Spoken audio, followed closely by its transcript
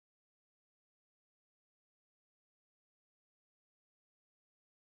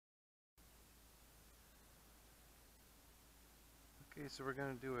Okay, so we're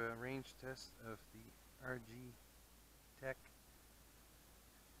going to do a range test of the ARGtek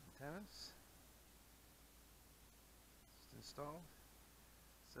antennas. Just installed.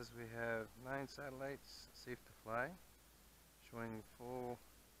 It says we have 9 satellites safe to fly, showing full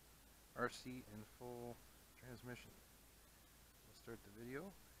RC and full transmission. We'll start the video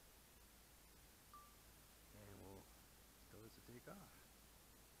and we'll start it to take off.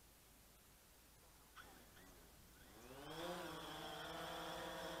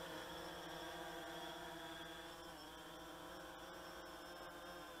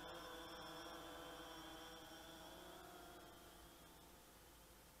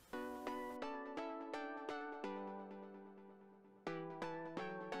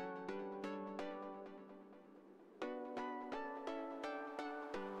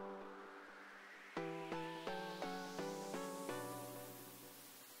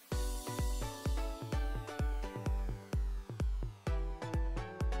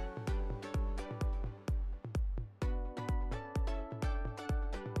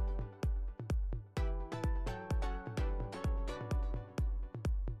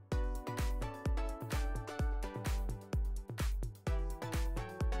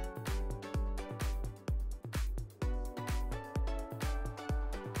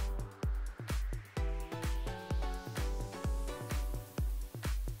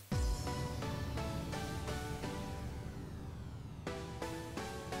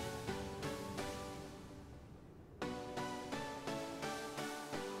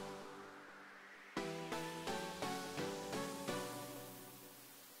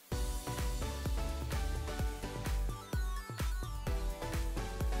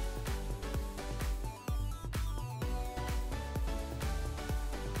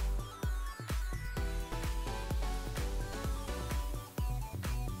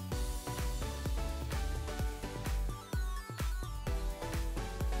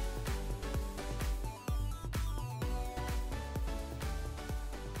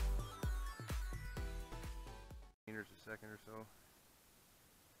 Meters a second or so.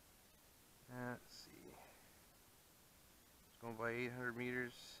 Let's see. It's going by 800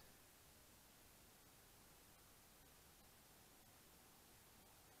 meters.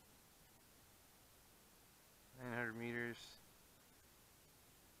 $900 meters. Let's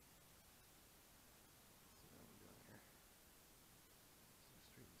see what I'm doing here. Let's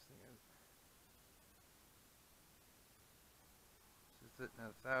straighten this thing out. So it's sitting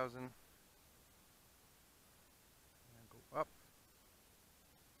at 1,000. Go up.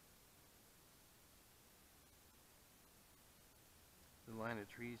 The line of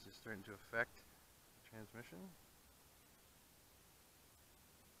trees is starting to affect the transmission.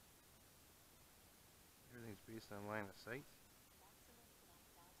 Everything's based on line of sight.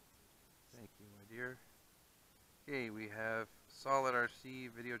 Thank you, my dear. Okay, we have solid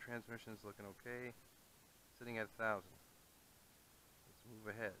RC, video transmission is looking okay. Sitting at 1,000. Let's move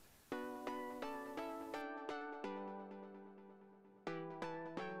ahead.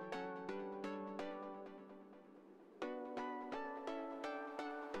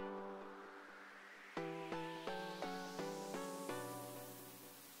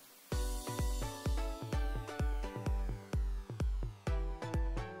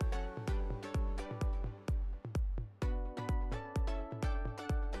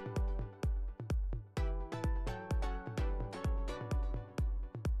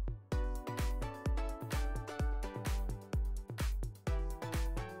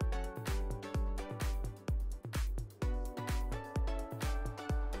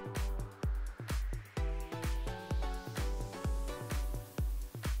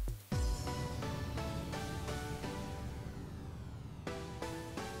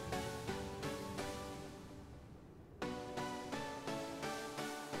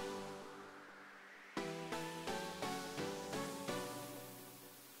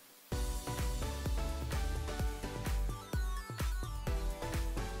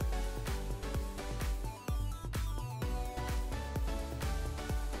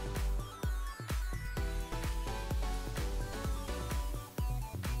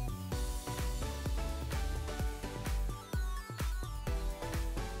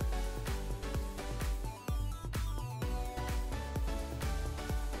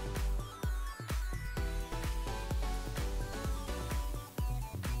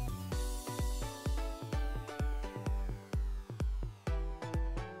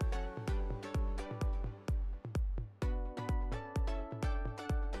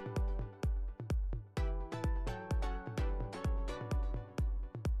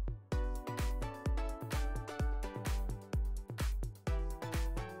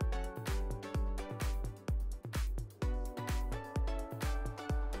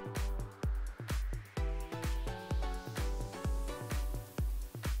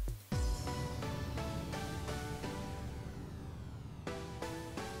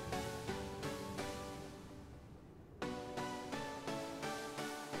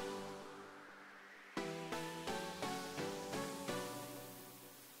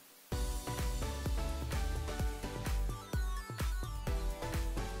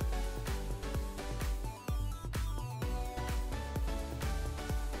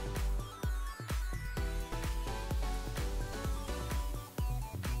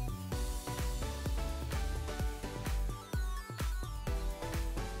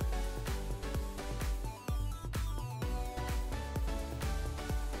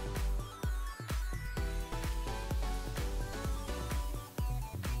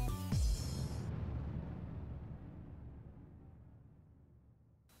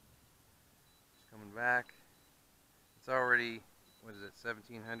 back. It's already, what is it,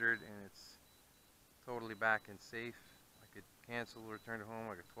 1700, and it's totally back and safe. I could cancel, return to home.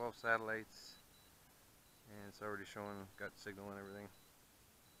 I got 12 satellites, and it's already showing, got signal and everything.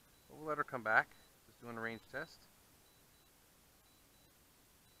 But we'll let her come back. Just doing a range test.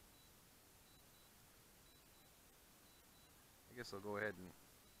 I guess I'll go ahead and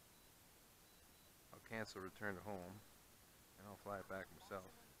I'll cancel return to home, and I'll fly it back myself.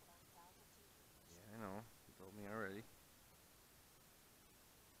 Yeah, I know. You told me already.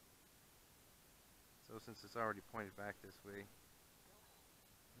 So since it's already pointed back this way,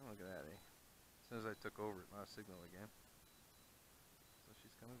 oh, look at that, eh? As soon as I took over, it lost signal again. So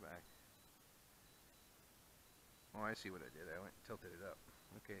she's coming back. Oh, I see what I did. I went and tilted it up.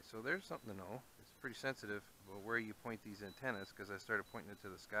 Okay, so there's something to know. It's pretty sensitive about where you point these antennas, because I started pointing it to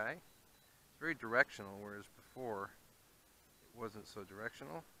the sky. It's very directional, whereas before it wasn't so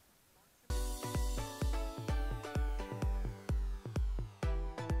directional.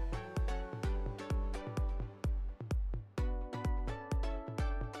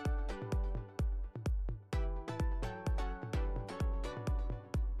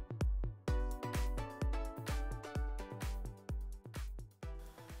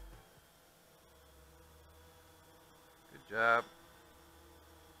 Good job.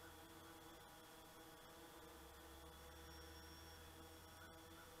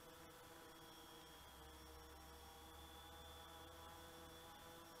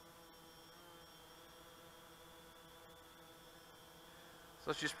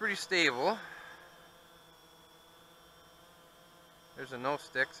 So she's pretty stable. There's a no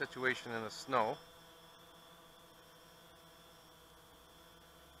stick situation in the snow.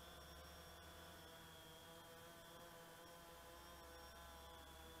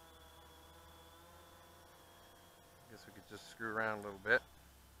 Guess we could just screw around a little bit.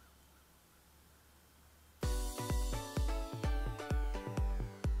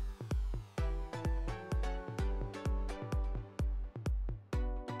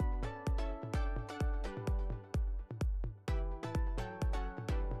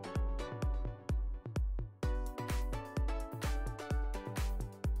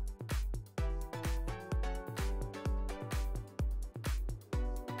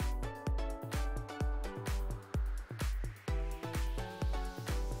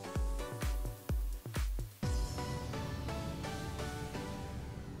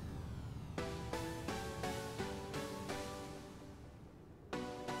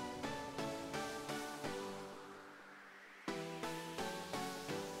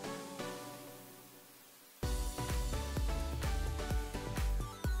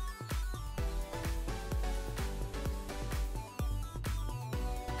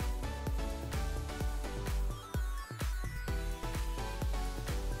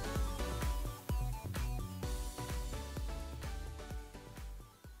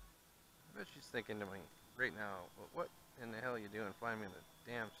 I bet she's thinking to me right now, well, what in the hell are you doing flying me in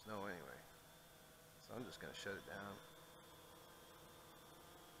the damn snow anyway? So I'm just going to shut it down.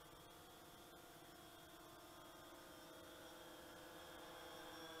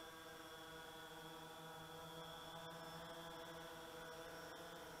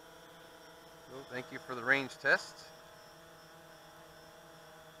 So thank you for the range test.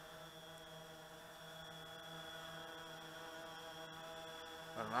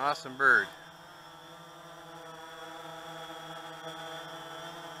 What an awesome bird.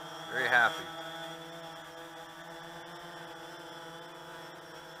 Very happy.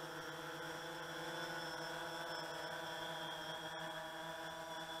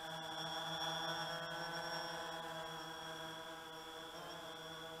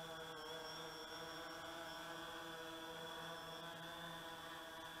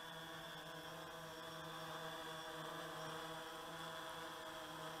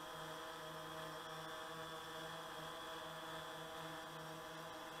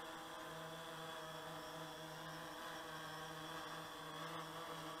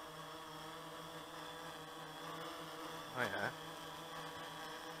 Oh yeah.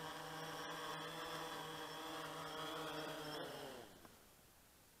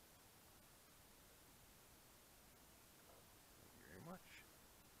 Thank you very much.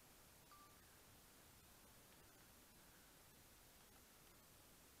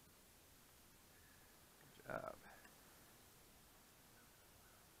 Good job.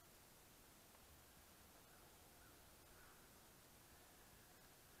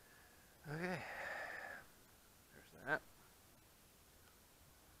 Okay. There's that.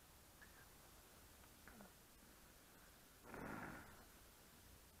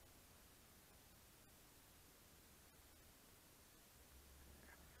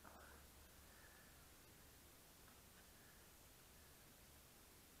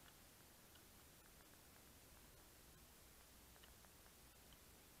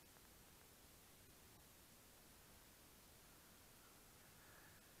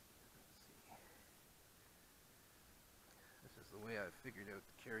 figured out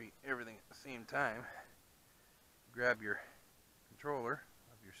to carry everything at the same time. Grab your controller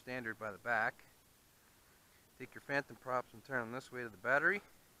of your standard by the back. Take your phantom props and turn them this way to the battery.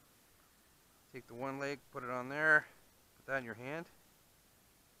 Take the one leg, put it on there, put that in your hand.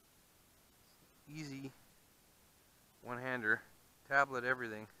 Easy one-hander, tablet,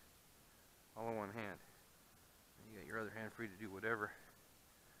 everything, all in one hand. And you got your other hand free to do whatever.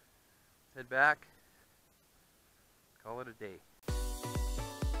 Let's head back, call it a day.